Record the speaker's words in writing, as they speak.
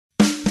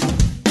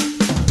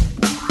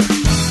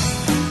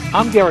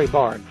I'm Gary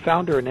Barg,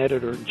 founder and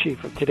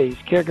editor-in-chief of today's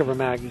Caregiver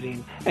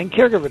magazine and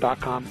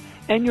Caregiver.com,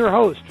 and your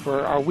host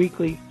for our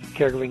weekly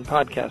Caregiving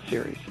podcast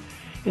series.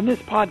 In this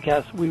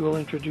podcast, we will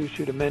introduce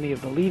you to many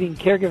of the leading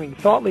caregiving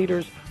thought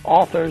leaders,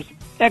 authors,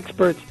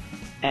 experts,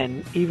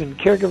 and even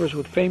caregivers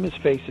with famous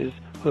faces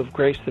who have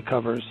graced the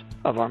covers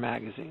of our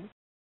magazine.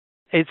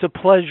 It's a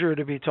pleasure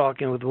to be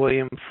talking with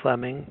William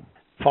Fleming,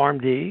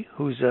 PharmD,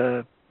 who's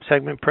a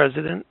segment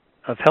president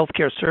of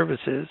healthcare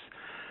services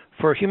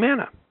for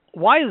Humana.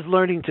 Why is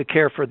learning to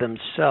care for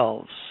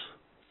themselves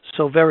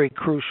so very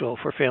crucial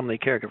for family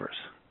caregivers?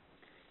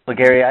 Well,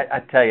 Gary, I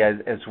tell you,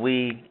 as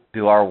we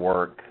do our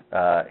work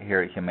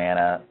here at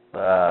Humana,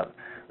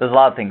 there's a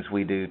lot of things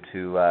we do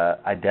to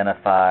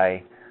identify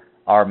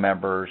our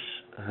members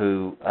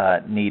who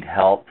need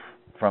help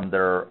from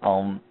their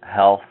own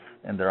health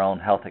and their own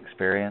health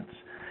experience.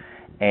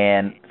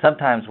 And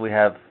sometimes we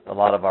have a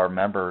lot of our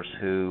members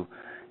who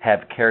have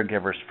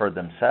caregivers for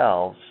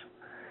themselves.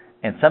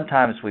 And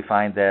sometimes we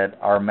find that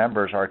our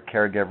members are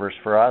caregivers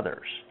for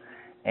others.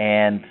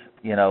 And,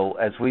 you know,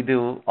 as we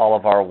do all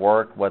of our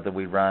work, whether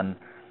we run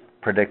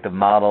predictive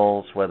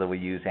models, whether we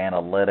use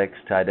analytics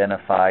to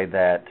identify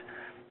that,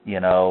 you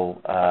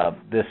know,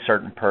 this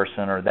certain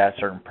person or that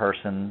certain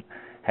person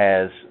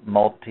has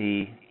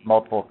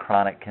multiple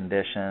chronic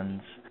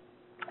conditions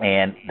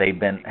and they've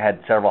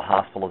had several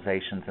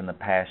hospitalizations in the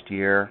past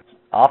year,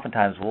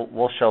 oftentimes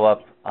we'll show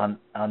up in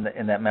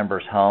that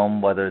member's home,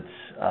 whether it's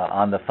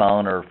on the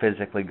phone or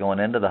physically going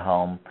into the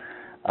home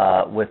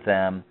with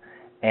them,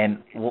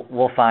 and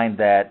we'll find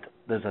that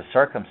there's a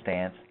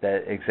circumstance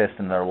that exists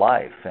in their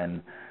life.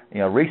 And you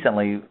know,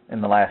 recently in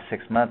the last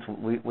 6 months,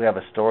 we have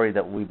a story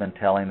that we've been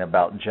telling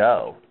about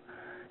Joe,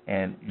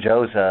 and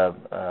Joe's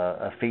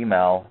a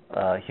female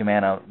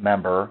Humana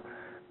member,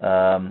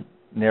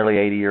 nearly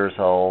 80 years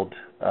old,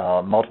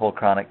 multiple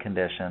chronic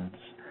conditions,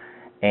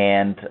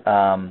 and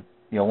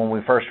you know, when we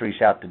first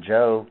reached out to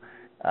Joe,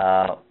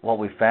 what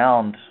we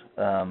found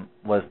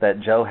was that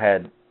Joe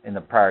had, in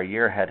the prior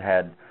year,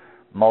 had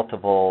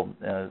multiple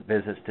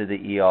visits to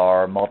the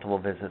ER, multiple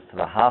visits to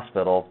the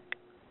hospital,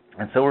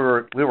 and so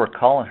we were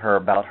calling her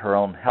about her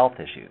own health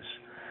issues.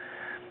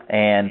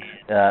 And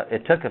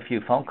it took a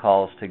few phone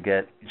calls to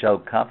get Joe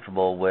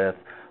comfortable with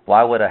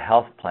why would a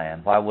health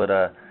plan, why would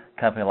a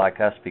company like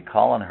us be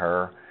calling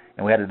her,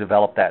 and we had to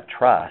develop that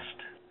trust.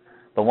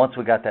 But once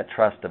we got that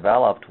trust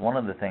developed, one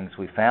of the things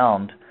we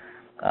found,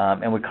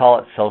 and we call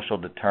it social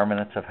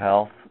determinants of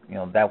health, you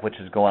know, that which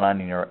is going on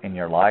in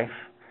your life.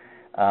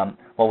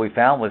 What we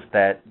found was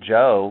that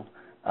Joe,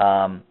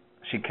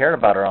 she cared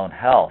about her own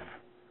health,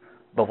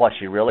 but what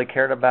she really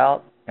cared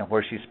about and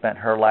where she spent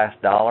her last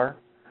dollar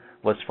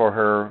was for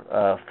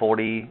her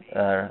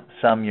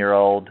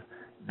 40-some-year-old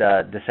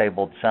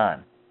disabled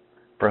son,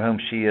 for whom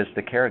she is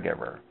the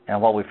caregiver.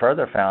 And what we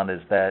further found is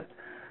that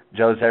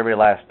Joe's every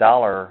last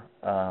dollar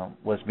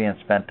was being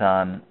spent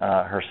on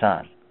her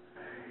son.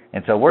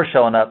 And so we're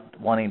showing up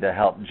wanting to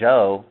help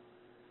Joe.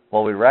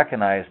 What we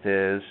recognized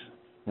is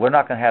we're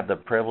not going to have the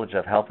privilege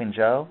of helping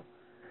Joe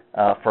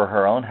for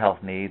her own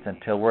health needs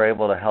until we're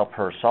able to help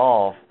her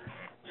solve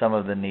some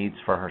of the needs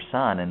for her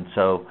son. And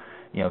so,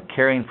 you know,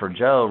 caring for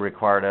Joe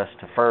required us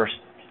to first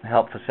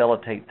help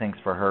facilitate things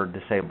for her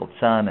disabled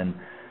son. And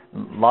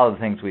a lot of the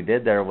things we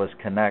did there was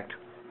connect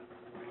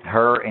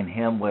her and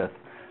him with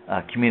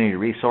community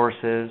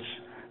resources,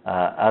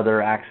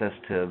 other access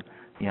to,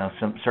 you know,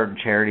 some certain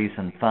charities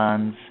and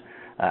funds,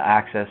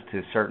 access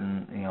to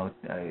certain, you know,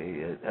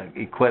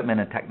 equipment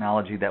and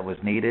technology that was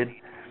needed.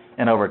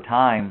 And over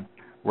time,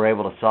 we're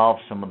able to solve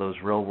some of those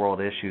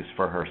real-world issues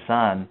for her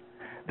son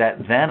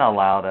that then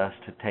allowed us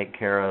to take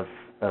care of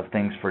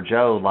things for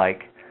Joe,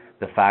 like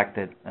the fact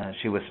that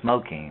she was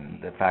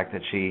smoking, the fact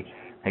that she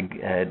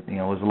had, you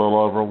know, was a little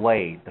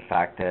overweight, the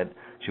fact that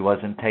she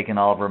wasn't taking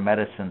all of her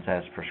medicines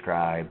as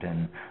prescribed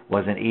and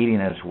wasn't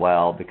eating as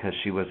well because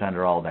she was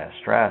under all that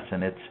stress.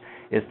 And it's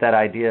that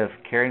idea of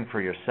caring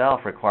for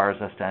yourself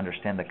requires us to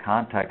understand the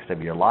context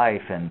of your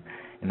life. And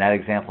in that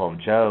example of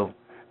Joe,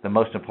 the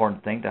most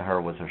important thing to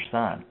her was her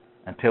son.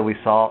 Until we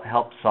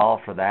helped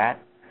solve for that,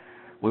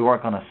 we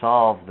weren't going to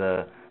solve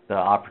the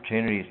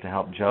opportunities to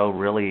help Joe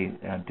really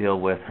deal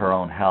with her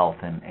own health.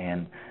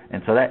 And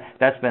so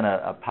that's been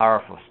a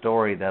powerful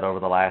story that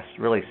over the last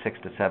really 6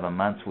 to 7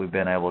 months we've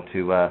been able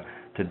to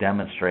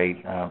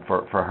demonstrate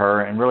for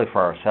her and really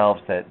for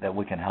ourselves that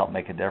we can help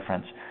make a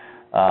difference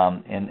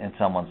in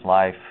someone's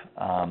life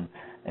and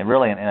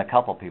really in a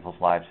couple of people's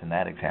lives in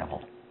that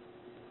example.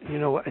 You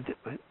know,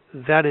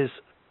 that is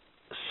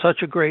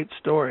such a great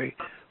story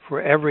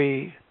for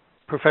every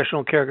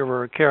professional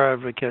caregiver or care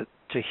advocate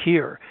to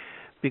hear,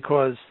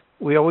 because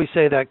we always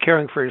say that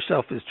caring for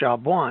yourself is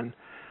job one,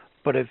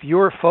 but if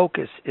your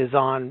focus is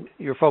on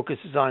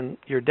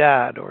your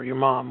dad or your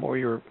mom or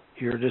your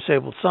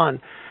disabled son,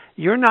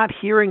 you're not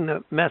hearing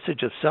the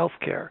message of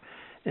self-care.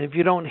 And if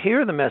you don't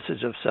hear the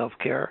message of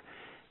self-care,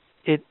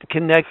 it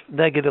can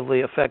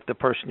negatively affect the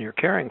person you're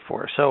caring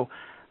for. So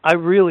I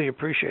really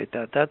appreciate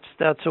that.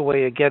 That's a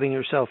way of getting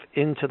yourself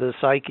into the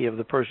psyche of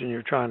the person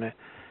you're trying to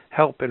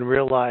help and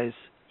realize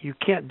you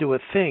can't do a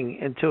thing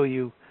until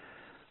you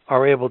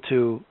are able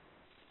to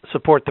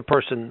support the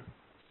person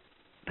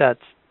that's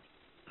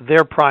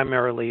they're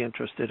primarily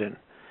interested in.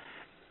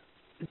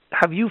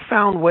 Have you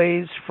found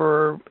ways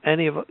for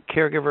any of a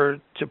caregiver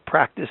to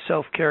practice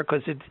self-care?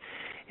 Because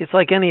it's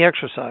like any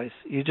exercise.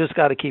 You just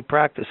got to keep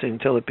practicing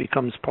until it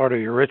becomes part of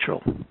your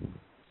ritual.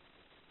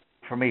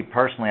 For me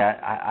personally,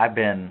 I've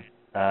been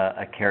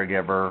a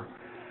caregiver.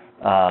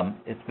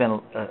 It's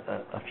been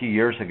a few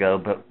years ago,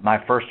 but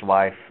my first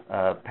wife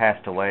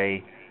passed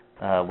away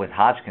with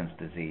Hodgkin's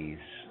disease.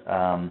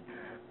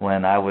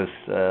 When I was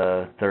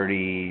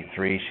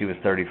 33, she was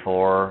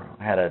 34,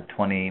 had a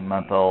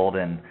 20-month-old,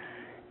 and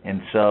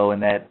so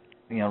in that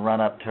run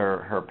up to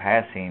her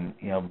passing,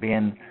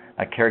 being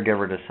a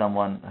caregiver to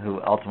someone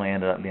who ultimately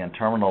ended up being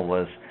terminal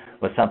was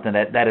something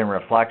that in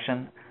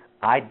reflection,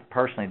 I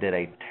personally did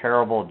a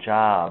terrible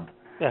job.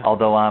 Yeah.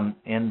 Although I'm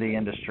in the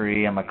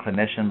industry, I'm a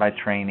clinician by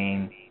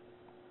training,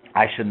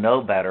 I should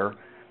know better.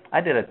 I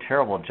did a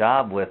terrible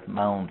job with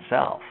my own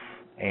self,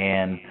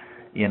 and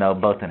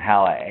both in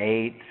how I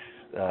ate,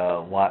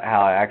 how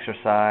I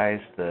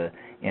exercised, the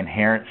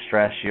inherent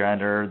stress you're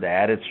under, the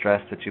added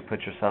stress that you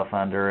put yourself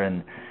under,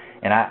 and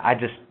I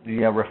just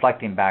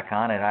reflecting back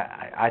on it,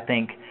 I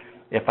think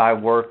if I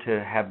were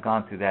to have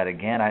gone through that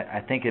again,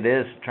 I think it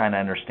is trying to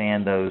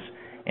understand those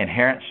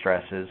inherent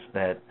stresses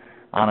that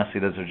honestly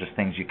those are just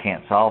things you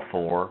can't solve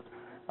for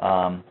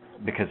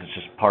because it's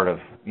just part of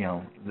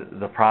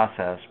the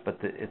process, but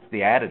it's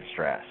the added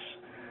stress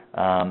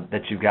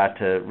that you've got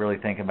to really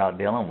think about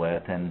dealing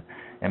with and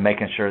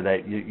making sure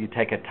that you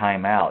take a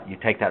time out, you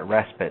take that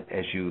respite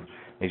as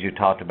you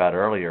talked about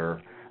earlier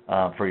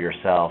for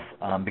yourself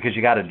because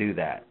you got to do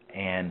that.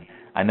 And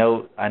I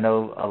know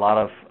a lot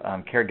of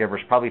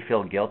caregivers probably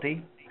feel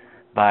guilty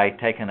by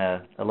taking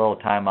a little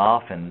time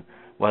off, and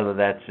whether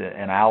that's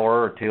an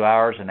hour or 2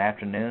 hours, an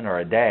afternoon or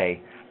a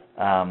day,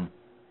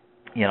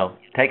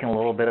 taking a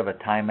little bit of a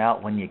time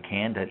out when you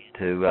can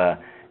to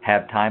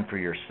have time for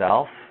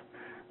yourself.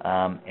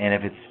 And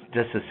if it's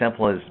just as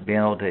simple as being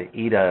able to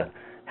eat a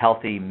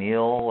healthy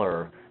meal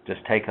or just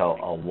take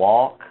a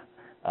walk,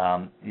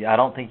 I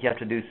don't think you have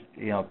to do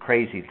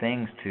crazy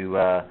things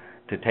to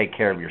take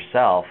care of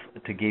yourself,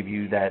 to give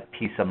you that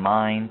peace of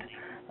mind,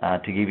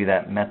 to give you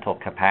that mental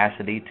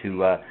capacity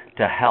to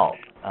help.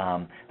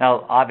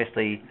 Now,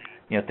 obviously,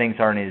 things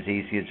aren't as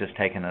easy as just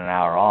taking an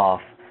hour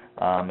off,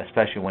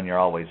 especially when you're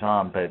always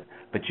on. But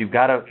you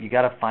got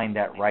to find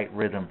that right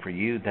rhythm for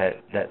you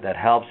that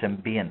helps,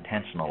 and be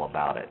intentional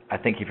about it. I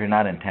think if you're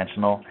not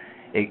intentional,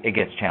 it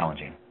gets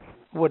challenging.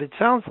 What it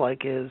sounds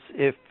like is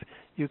if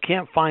you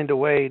can't find a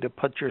way to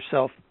put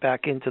yourself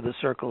back into the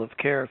circle of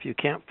care, if you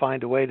can't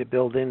find a way to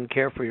build in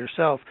care for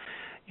yourself,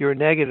 you're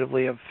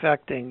negatively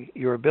affecting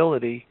your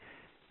ability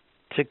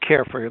to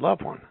care for your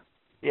loved one.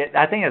 Yeah,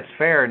 I think it's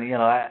fair, and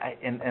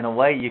in a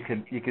way you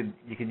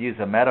could use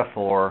a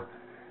metaphor,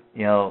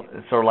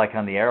 sort of like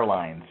on the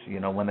airlines,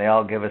 when they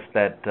all give us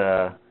that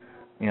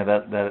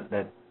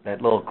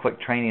that little quick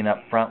training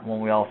up front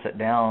when we all sit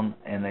down,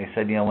 and they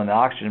said, when the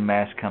oxygen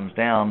mask comes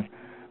down,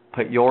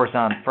 put yours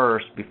on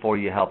first before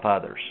you help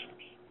others.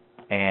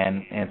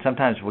 And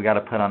sometimes we got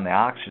to put on the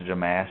oxygen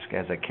mask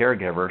as a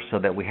caregiver so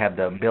that we have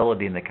the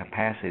ability and the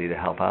capacity to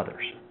help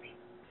others.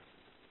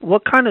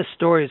 What kind of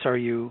stories are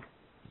you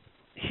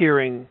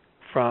hearing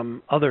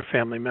from other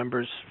family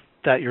members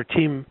that your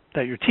team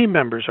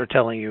members are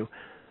telling you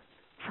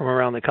from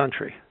around the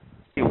country?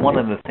 One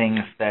of the things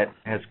that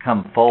has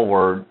come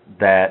forward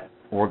that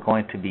we're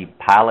going to be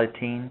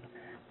piloting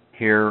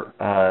here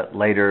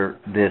later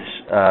this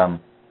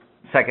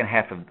second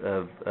half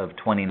of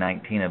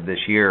 2019 of this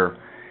year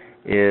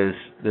is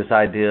this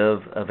idea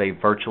of a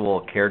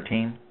virtual care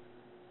team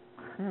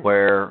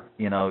where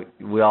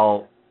we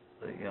all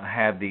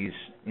have these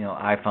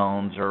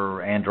iPhones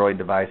or Android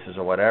devices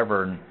or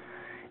whatever,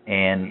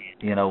 and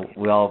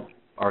we all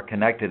are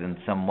connected in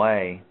some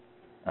way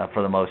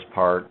for the most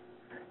part,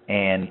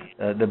 and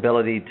the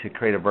ability to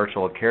create a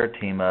virtual care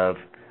team of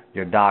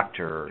your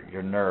doctor,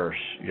 your nurse,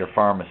 your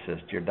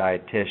pharmacist, your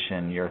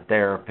dietitian, your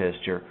therapist,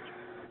 your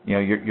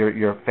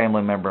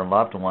family member and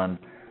loved one,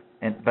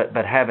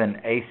 but have an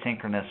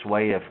asynchronous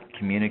way of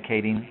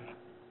communicating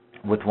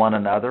with one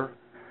another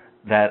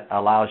that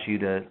allows you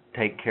to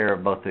take care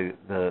of both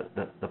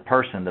the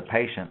person, the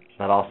patient,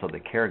 but also the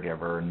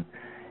caregiver.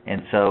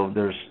 And so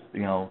there's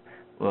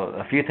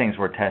a few things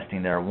we're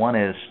testing there. One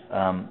is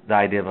the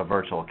idea of a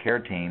virtual care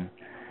team,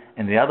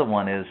 and the other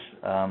one is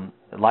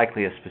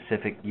likely a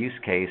specific use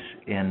case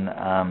in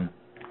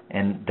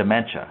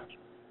dementia.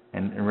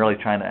 And really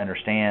trying to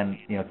understand,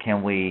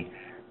 can we,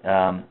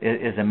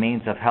 is a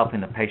means of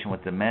helping the patient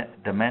with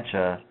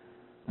dementia,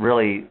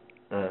 really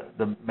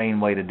the main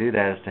way to do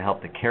that is to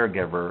help the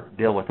caregiver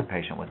deal with the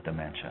patient with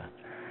dementia.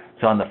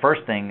 So on the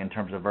first thing, in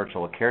terms of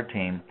virtual care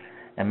team,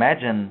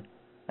 imagine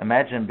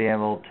being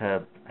able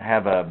to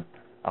have a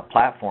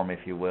platform, if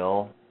you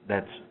will,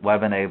 that's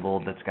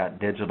web-enabled, that's got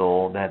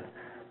digital, that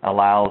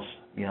allows,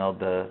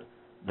 the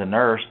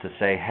nurse to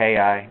say, hey,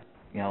 I,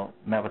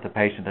 met with the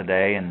patient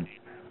today, and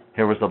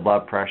here was the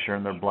blood pressure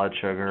and their blood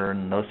sugar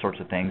and those sorts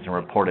of things and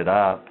report it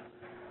up.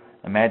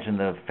 Imagine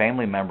the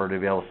family member to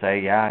be able to say,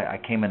 yeah, I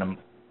came in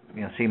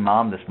to see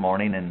Mom this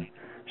morning and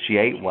she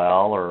ate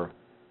well, or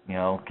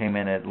came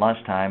in at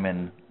lunchtime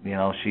and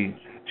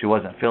she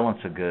wasn't feeling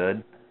so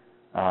good.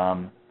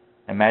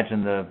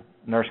 Imagine the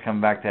nurse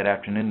coming back that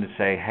afternoon to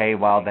say, hey,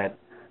 while that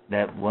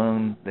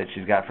wound that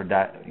she's got for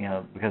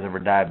because of her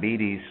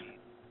diabetes,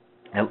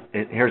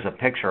 here's a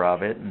picture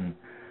of it,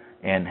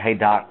 and hey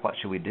doc, what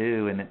should we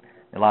do? And it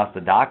allows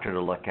the doctor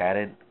to look at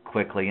it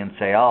quickly and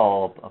say,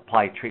 oh, I'll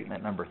apply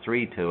treatment number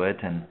 3 to it.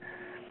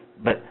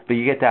 But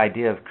you get the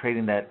idea of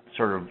creating that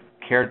sort of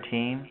care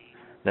team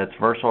that's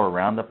versatile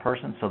around the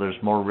person, so there's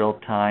more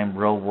real-time,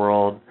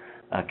 real-world,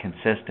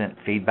 consistent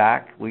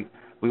feedback. We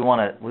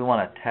want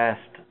to test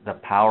the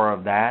power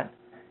of that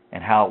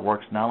and how it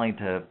works, not only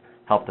to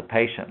help the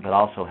patient but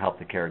also help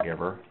the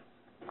caregiver.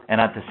 And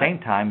at the same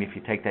time, if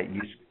you take that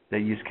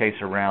use case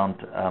around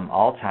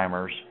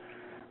Alzheimer's,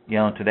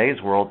 in today's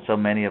world, so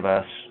many of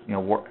us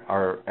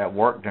are at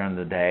work during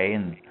the day,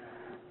 and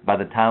by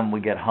the time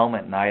we get home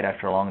at night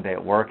after a long day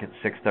at work, it's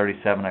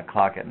 6:30, 7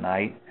 o'clock at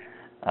night,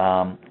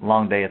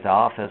 long day at the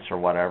office or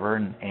whatever,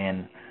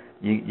 and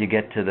you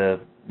get to the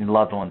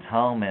loved one's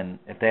home, and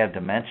if they have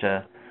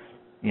dementia,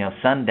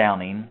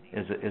 sundowning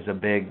is a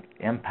big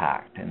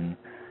impact, and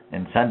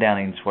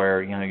sundowning's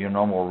where your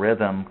normal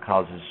rhythm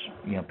causes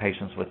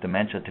patients with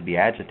dementia to be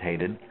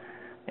agitated.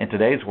 In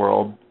today's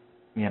world,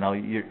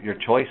 your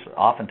choice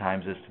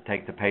oftentimes is to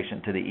take the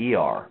patient to the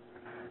ER,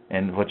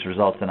 and which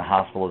results in a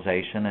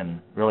hospitalization and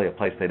really a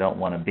place they don't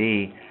want to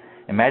be.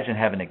 Imagine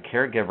having a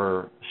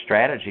caregiver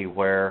strategy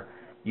where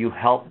you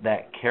help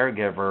that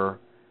caregiver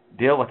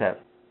deal with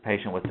that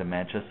patient with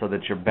dementia so that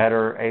you're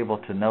better able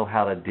to know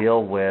how to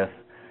deal with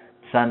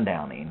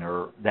sundowning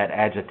or that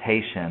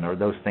agitation or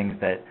those things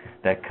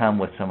that come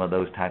with some of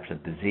those types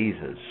of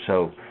diseases.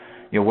 So,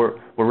 we're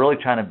really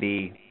trying to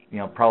be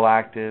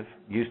proactive,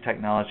 use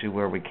technology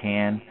where we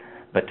can,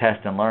 but test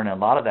and learn.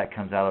 And a lot of that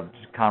comes out of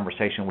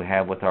conversation we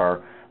have with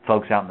our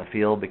folks out in the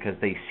field, because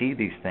they see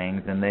these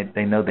things and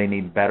they know they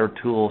need better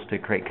tools to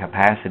create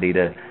capacity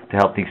to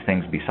help these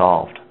things be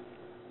solved.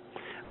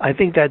 I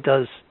think that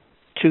does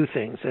 2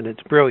 things, and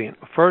it's brilliant.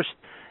 First,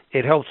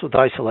 it helps with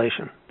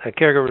isolation. That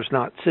caregiver's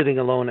not sitting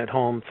alone at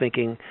home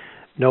thinking,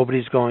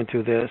 nobody's going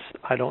through this,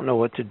 I don't know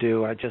what to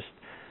do, I just,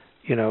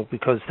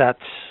 because that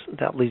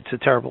leads to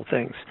terrible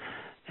things.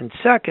 And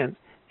second,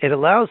 it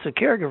allows the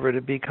caregiver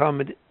to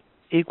become an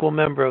equal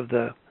member of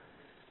the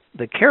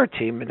care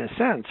team, in a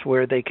sense,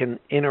 where they can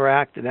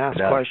interact and ask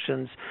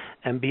questions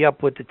and be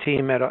up with the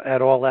team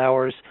at all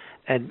hours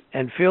and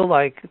feel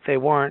like they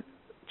weren't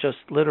just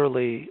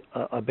literally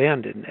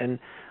abandoned. And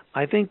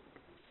I think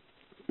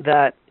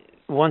that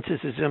once this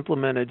is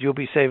implemented, you'll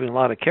be saving a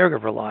lot of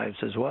caregiver lives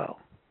as well.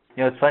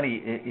 It's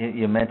funny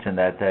you mentioned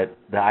that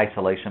the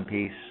isolation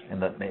piece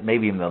and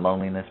maybe even the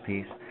loneliness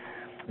piece.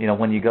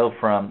 When you go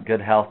from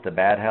good health to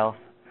bad health,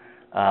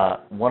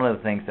 one of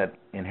the things that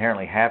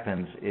inherently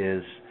happens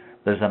is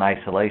there's an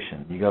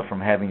isolation. You go from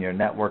having your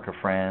network of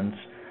friends,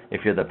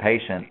 if you're the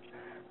patient,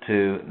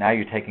 to now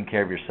you're taking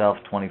care of yourself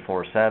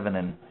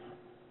 24/7,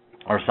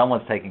 or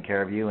someone's taking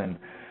care of you, and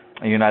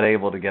you're not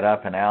able to get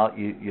up and out.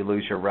 You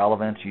lose your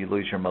relevance, you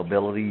lose your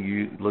mobility,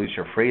 you lose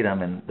your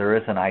freedom, and there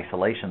is an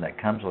isolation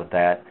that comes with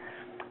that.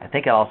 I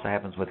think it also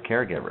happens with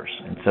caregivers.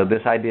 And so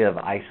this idea of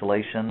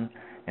isolation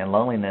and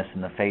loneliness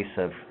in the face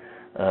of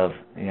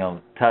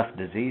tough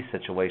disease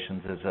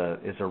situations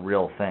is a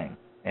real thing.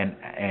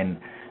 And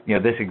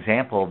this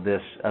example of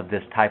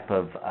this type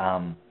of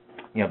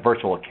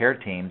virtual care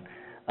team,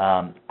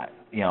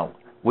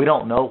 we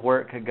don't know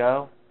where it could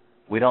go.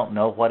 We don't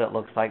know what it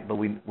looks like, but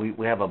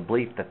we have a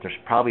belief that there's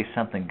probably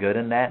something good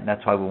in that, and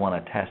that's why we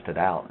want to test it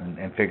out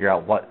and figure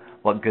out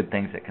what good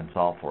things it can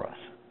solve for us.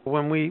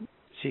 When we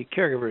see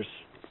caregivers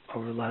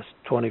over the last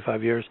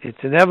 25 years, it's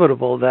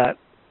inevitable that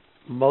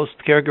most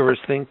caregivers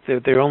think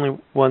that they're the only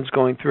ones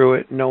going through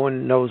it. No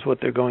one knows what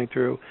they're going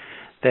through.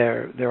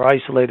 They're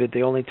isolated.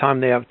 The only time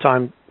they have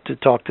time to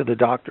talk to the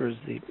doctor is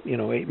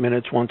 8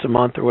 minutes once a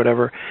month or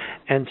whatever.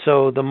 And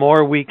so the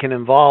more we can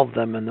involve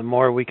them and the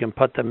more we can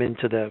put them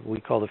into we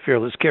call the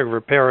fearless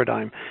caregiver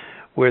paradigm,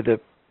 where the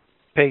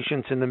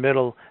patient's in the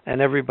middle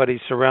and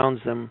everybody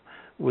surrounds them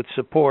with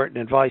support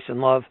and advice and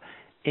love,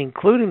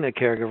 including the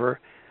caregiver,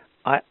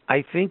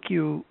 I think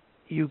you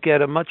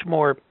get a much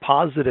more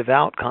positive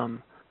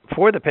outcome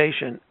for the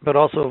patient, but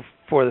also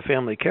for the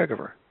family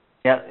caregiver.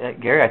 Yeah,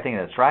 Gary, I think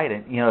that's right.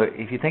 And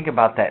if you think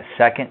about that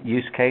second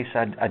use case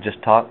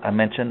I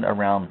mentioned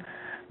around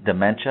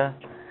dementia,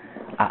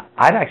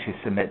 I'd actually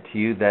submit to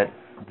you that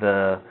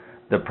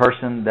the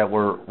person that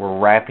we're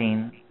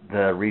wrapping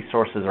the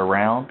resources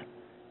around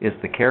is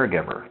the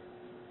caregiver.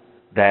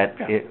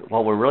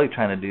 What we're really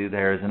trying to do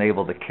there is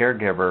enable the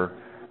caregiver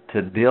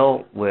to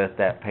deal with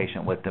that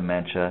patient with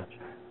dementia,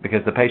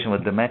 because the patient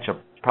with dementia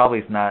probably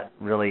is not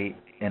really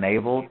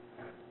enabled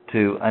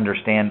to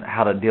understand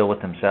how to deal with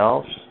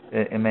themselves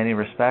in many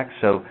respects.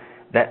 So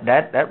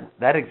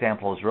that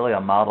example is really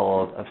a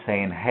model of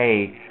saying,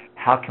 hey,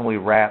 how can we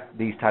wrap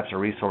these types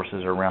of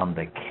resources around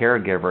the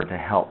caregiver to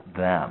help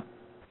them?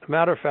 As a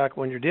matter of fact,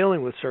 when you're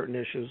dealing with certain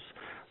issues,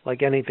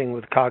 like anything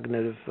with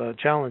cognitive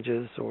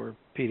challenges or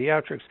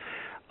pediatrics,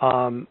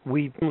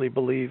 we really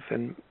believe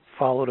and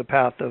follow the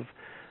path of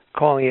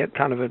calling it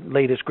kind of a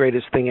latest,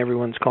 greatest thing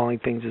everyone's calling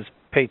things is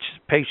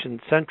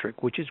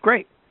patient-centric, which is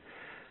great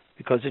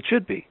because it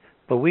should be.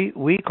 But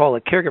we call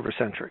it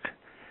caregiver-centric,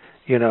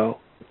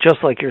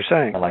 just like you're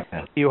saying. I like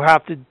that. You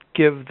have to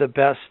give the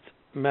best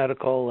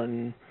medical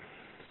and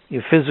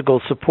physical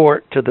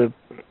support to the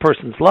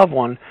person's loved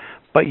one,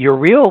 but your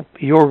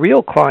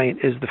real client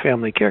is the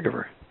family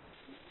caregiver.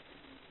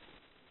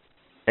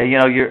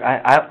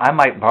 I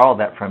might borrow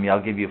that from you.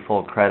 I'll give you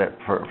full credit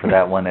for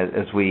that one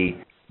as we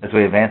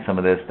advance some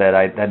of this.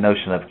 That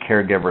notion of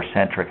caregiver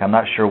centric. I'm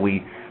not sure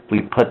we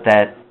put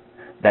that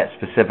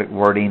specific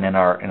wording in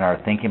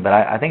our thinking, but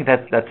I think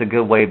that's a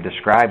good way of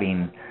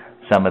describing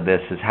some of this.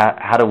 Is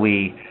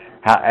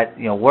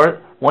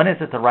when is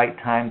it the right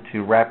time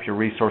to wrap your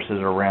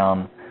resources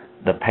around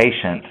the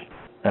patient,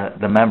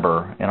 the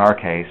member in our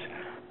case?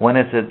 When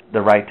is it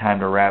the right time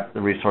to wrap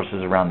the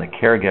resources around the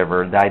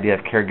caregiver? The idea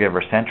of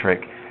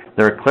caregiver-centric,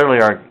 there clearly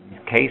are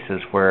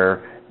cases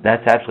where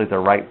that's actually the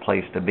right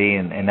place to be,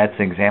 and that's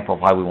an example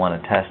of why we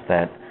want to test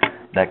that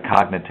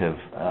cognitive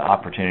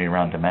opportunity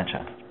around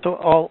dementia. So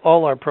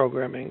all our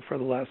programming for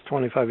the last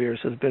 25 years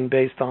has been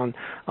based on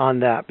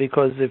that,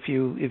 because if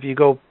you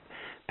go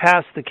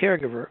past the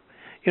caregiver,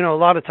 a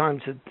lot of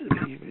times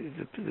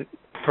the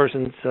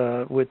person's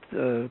with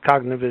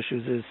cognitive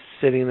issues is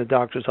sitting in the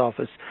doctor's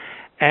office,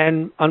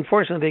 and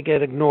unfortunately they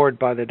get ignored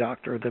by the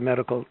doctor, the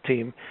medical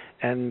team,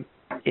 and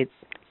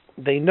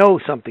they know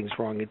something's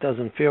wrong. It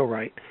doesn't feel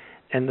right.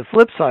 And the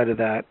flip side of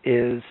that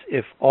is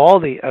if all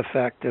the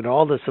effect and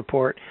all the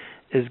support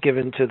is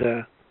given to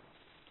the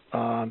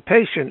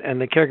patient and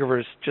the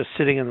caregiver's just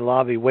sitting in the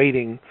lobby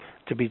waiting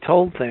to be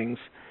told things,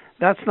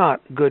 that's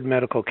not good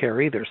medical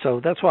care either. So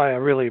that's why I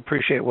really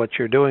appreciate what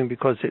you're doing,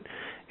 because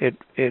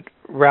it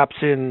wraps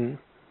in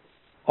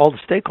all the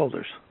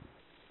stakeholders.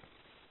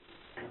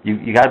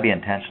 You got to be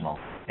intentional,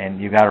 and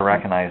you got to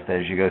recognize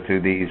that as you go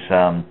through these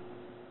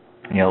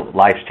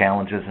life's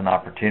challenges and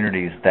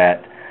opportunities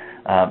that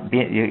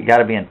you got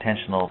to be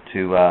intentional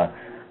to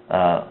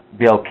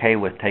be okay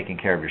with taking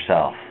care of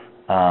yourself.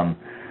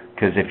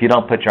 Because if you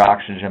don't put your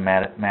oxygen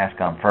mask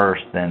on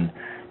first, then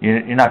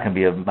you're not going to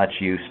be of much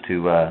use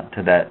to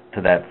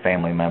that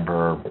family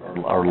member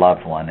or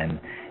loved one,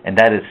 and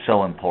that is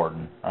so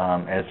important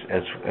as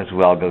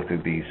we all go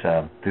through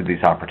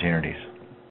these opportunities.